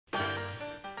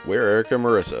We're Eric and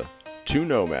Marissa, two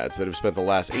nomads that have spent the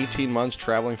last 18 months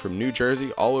traveling from New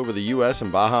Jersey all over the US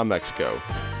and Baja, Mexico.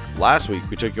 Last week,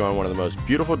 we took you on one of the most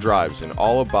beautiful drives in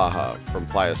all of Baja, from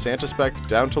Playa Santa Spec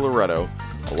down to Loreto,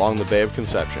 along the Bay of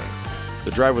Conception.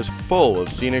 The drive was full of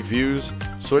scenic views,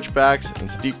 switchbacks, and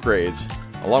steep grades,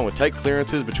 along with tight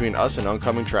clearances between us and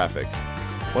oncoming traffic.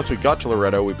 Once we got to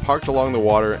Loreto, we parked along the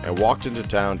water and walked into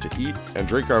town to eat and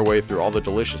drink our way through all the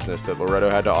deliciousness that Loreto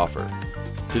had to offer.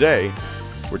 Today,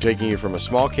 we're taking you from a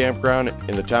small campground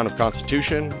in the town of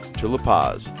Constitution to La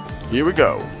Paz. Here we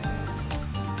go.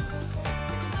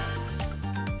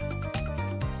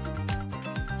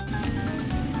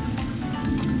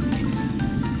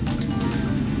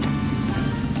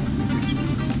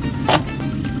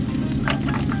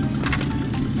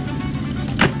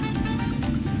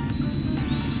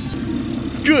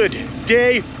 Good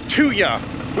day to ya.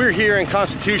 We're here in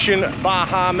Constitution,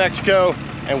 Baja, Mexico,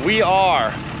 and we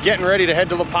are getting ready to head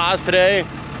to La Paz today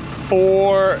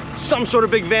for some sort of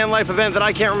big van life event that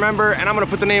I can't remember, and I'm gonna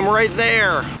put the name right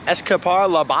there. Escapar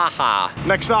La Baja.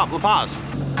 Next stop, La Paz.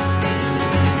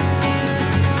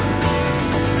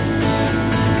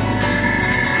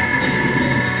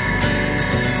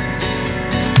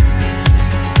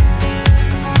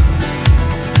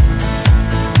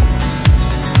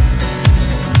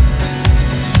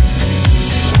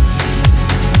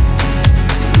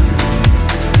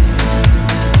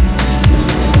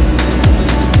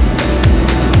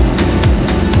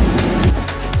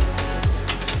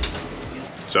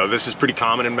 So this is pretty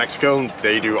common in Mexico.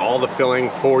 They do all the filling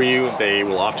for you. They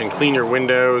will often clean your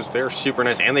windows. They're super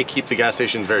nice, and they keep the gas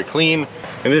stations very clean.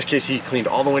 In this case, he cleaned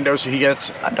all the windows, so he gets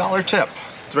a $1 tip.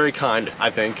 It's very kind, I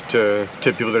think, to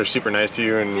people that are super nice to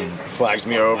you, and flags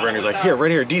me over and he's like, here, right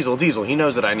here, diesel, diesel. He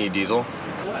knows that I need diesel.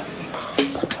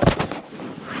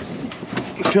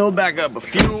 Filled back up with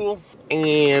fuel,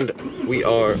 and we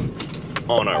are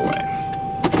on our way.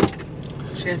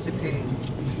 She has to pee.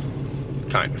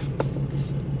 Kind of.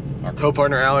 Our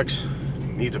co-partner Alex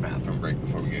needs a bathroom break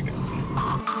before we get going.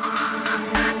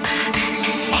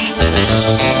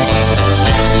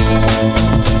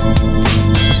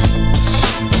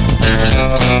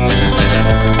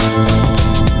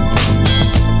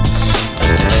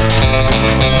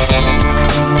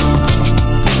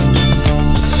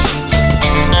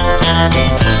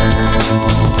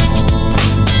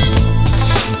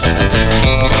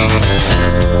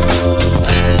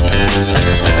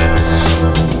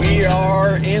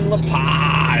 La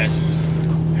Paz.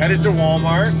 Headed to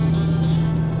Walmart.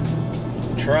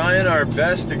 Trying our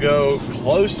best to go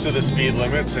close to the speed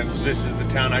limit, since this is the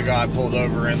town I got pulled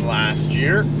over in last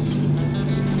year.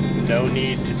 No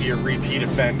need to be a repeat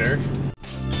offender.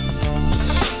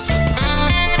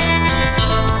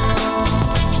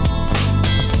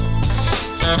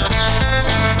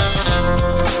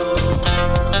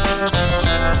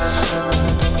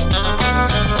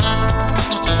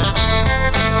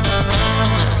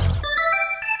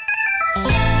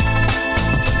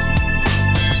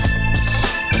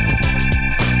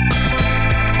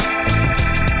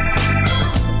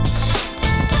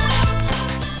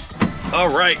 All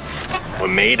right, we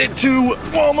made it to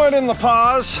Walmart in La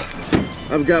Paz.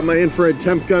 I've got my infrared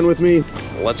temp gun with me.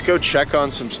 Let's go check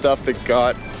on some stuff that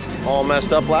got all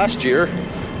messed up last year,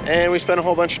 and we spent a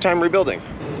whole bunch of time rebuilding.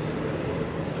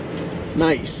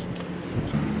 Nice.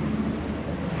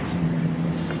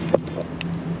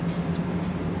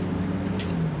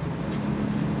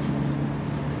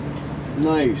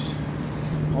 Nice.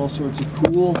 All sorts of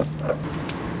cool.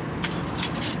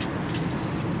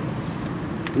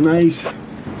 Nice.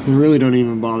 We really don't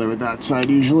even bother with that side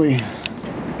usually.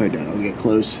 I doubt I'll get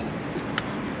close.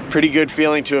 Pretty good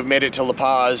feeling to have made it to La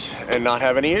Paz and not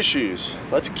have any issues.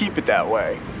 Let's keep it that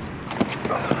way.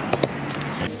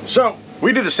 So,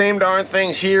 we do the same darn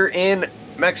things here in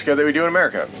Mexico that we do in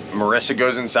America. Marissa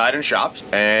goes inside and shops,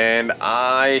 and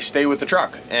I stay with the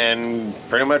truck and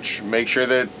pretty much make sure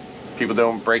that people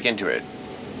don't break into it.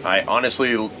 I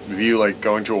honestly view like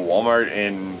going to a Walmart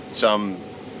in some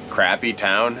crappy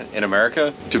town in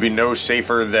America to be no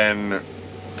safer than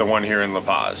the one here in La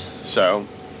Paz. So,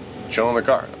 chill in the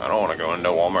car. I don't want to go into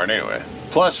Walmart anyway.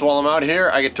 Plus, while I'm out here,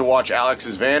 I get to watch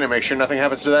Alex's van and make sure nothing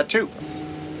happens to that too.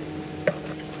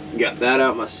 Got that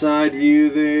out my side view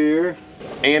there.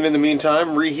 And in the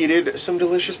meantime, reheated some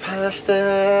delicious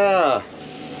pasta.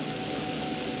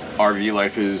 RV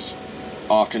life is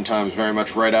oftentimes very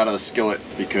much right out of the skillet,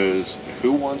 because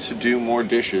who wants to do more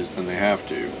dishes than they have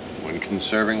to when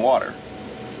conserving water?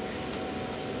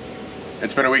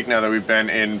 It's been a week now that we've been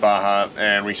in Baja,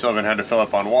 and we still haven't had to fill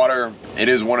up on water. It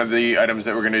is one of the items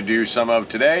that we're gonna do some of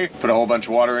today. Put a whole bunch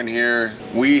of water in here.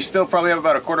 We still probably have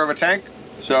about a quarter of a tank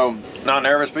So, not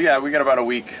nervous, but yeah, we get about a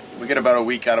week. We get about a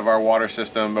week out of our water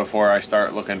system before I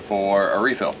start looking for a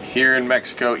refill. Here in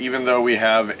Mexico, even though we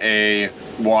have a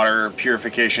water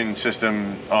purification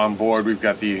system on board, we've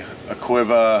got the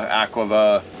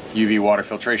Aquava UV water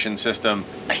filtration system,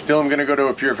 I still am gonna go to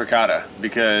a purificata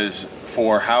because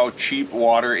for how cheap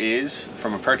water is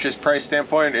from a purchase price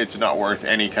standpoint, it's not worth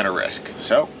any kind of risk.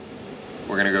 So,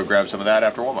 we're gonna go grab some of that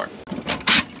after Walmart.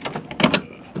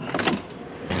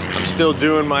 Still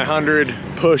doing my 100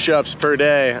 push-ups per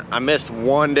day. I missed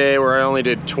one day where I only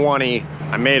did 20.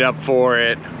 I made up for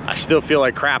it. I still feel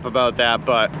like crap about that,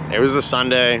 but it was a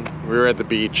Sunday. We were at the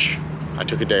beach. I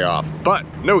took a day off, but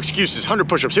no excuses. 100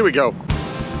 push-ups, here we go.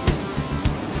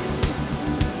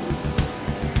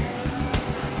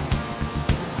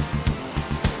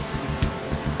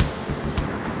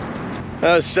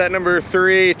 That was set number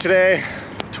 3 today.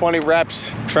 20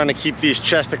 reps, trying to keep these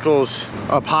chesticles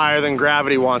up higher than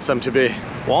gravity wants them to be.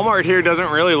 Walmart here doesn't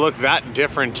really look that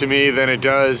different to me than it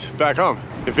does back home.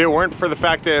 If it weren't for the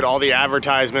fact that all the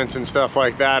advertisements and stuff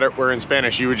like that were in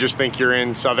Spanish, you would just think you're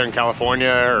in Southern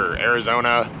California or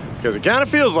Arizona, because it kind of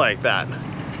feels like that.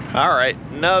 All right,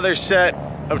 another set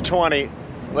of 20.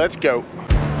 Let's go.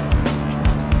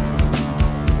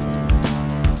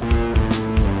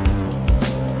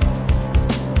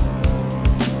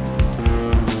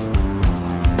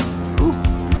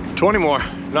 Ooh, 20 more,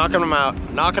 knocking them out,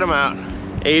 knocking them out.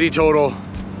 80 total.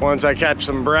 Once I catch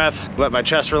some breath, let my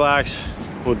chest relax,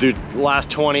 we'll do the last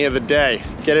 20 of the day.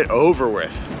 Get it over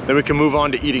with. Then we can move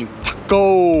on to eating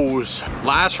tacos.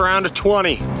 Last round of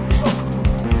 20.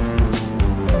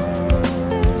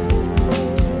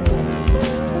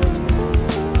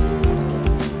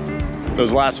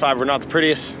 Those last 5 were not the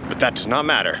prettiest, but that does not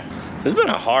matter. This has been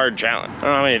a hard challenge. I don't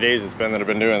know how many days it's been that I've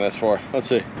been doing this for. Let's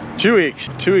see. 2 weeks.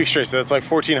 2 weeks straight, so that's like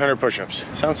 1,400 push-ups.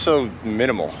 Sounds so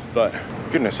minimal, but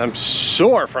goodness, I'm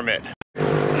sore from it.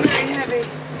 Very heavy.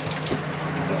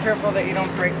 Be careful that you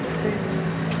don't break the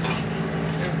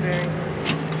thing.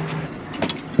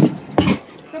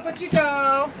 Topo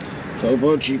Chico.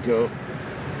 Topo Chico.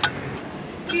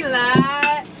 Feel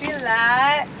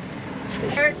it.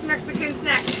 Eric's Mexican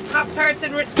snacks, Pop-Tarts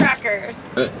and Ritz crackers.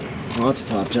 Lots of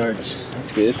Pop-Tarts.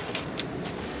 That's good.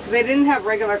 They didn't have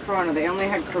regular Corona, they only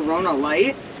had Corona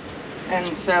Light.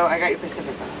 And so I got you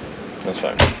Pacifico. That's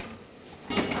fine.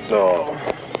 Oh.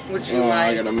 Would you I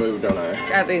like? gotta move, don't I?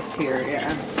 At least here,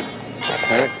 yeah.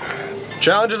 Alright.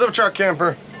 Challenges of a truck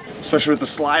camper, especially with the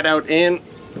slide out in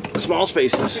the small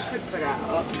spaces. You could put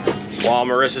out. While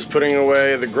Marissa's putting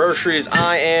away the groceries,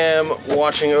 I am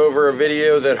watching over a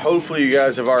video that hopefully you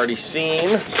guys have already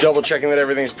seen. Double checking that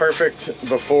everything's perfect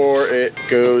before it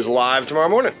goes live tomorrow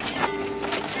morning.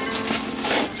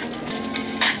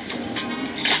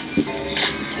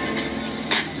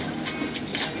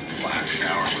 Last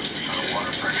shower with a ton of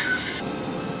water pressure.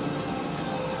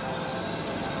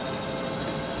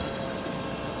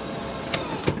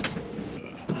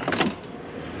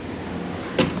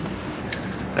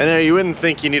 I know you wouldn't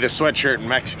think you need a sweatshirt in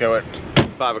Mexico at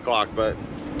 5 o'clock, but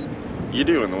you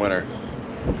do in the winter.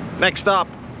 Next stop,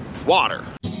 water.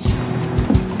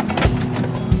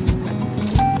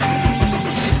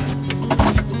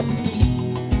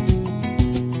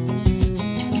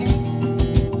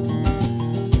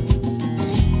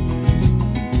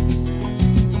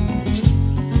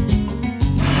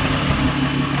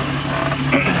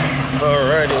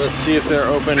 Alrighty, let's see if they're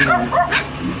open.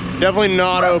 Definitely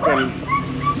not open.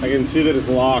 I can see that it's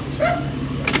locked.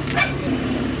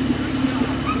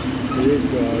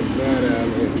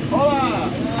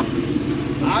 Hola!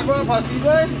 ¿Agua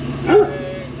pasible?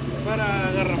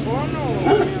 ¿Para garrafón o...?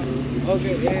 Ok,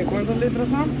 ¿cuántos litros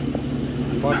son?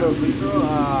 ¿Cuántos litros?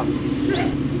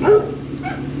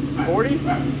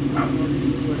 40?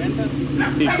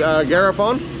 40.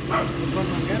 Garrafón? ¿Con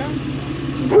manguera?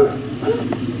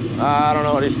 I don't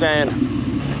know what he's saying.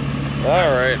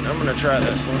 Alright, I'm gonna try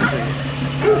this. Let's see.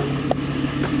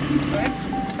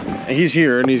 He's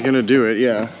here and he's gonna do it,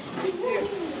 yeah.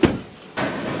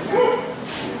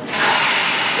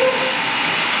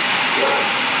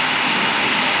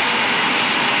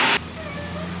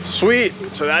 Sweet,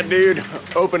 so that dude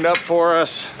opened up for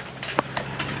us,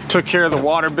 took care of the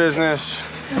water business,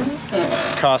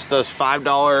 cost us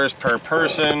 $5 per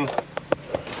person.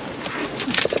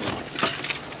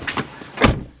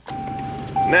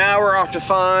 Now we're off to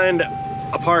find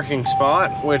a parking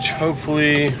spot, which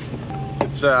hopefully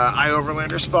it's a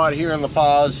iOverlander spot here in La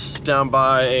Paz, down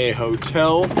by a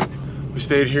hotel. We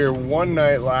stayed here one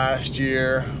night last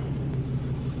year.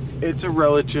 It's a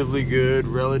relatively good,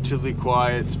 relatively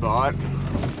quiet spot.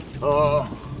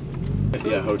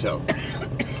 Yeah, hotel.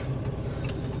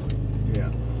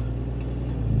 Yeah.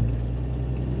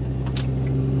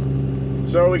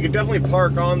 So we could definitely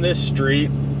park on this street.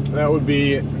 That would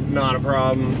be not a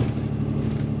problem.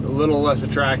 A little less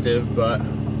attractive, but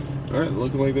all right,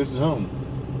 looking like this is home.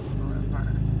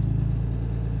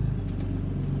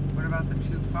 What about the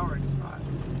 2 forward spots?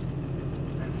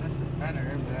 And this is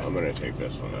better, but... I'm gonna take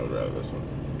this one. I would rather this one.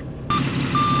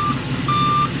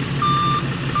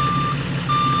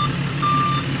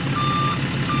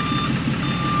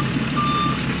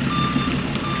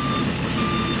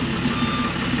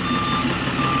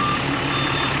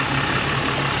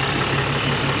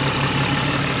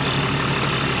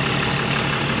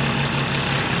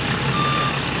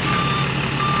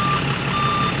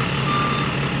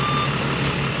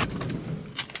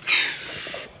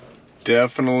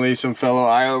 Definitely some fellow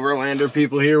iOverlander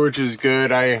people here, which is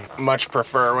good. I much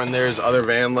prefer when there's other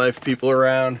van life people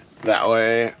around. That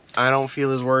way I don't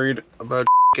feel as worried about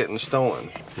getting stolen,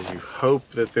 because you hope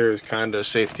that there's kind of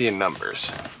safety in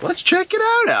numbers. Let's check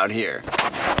it out here.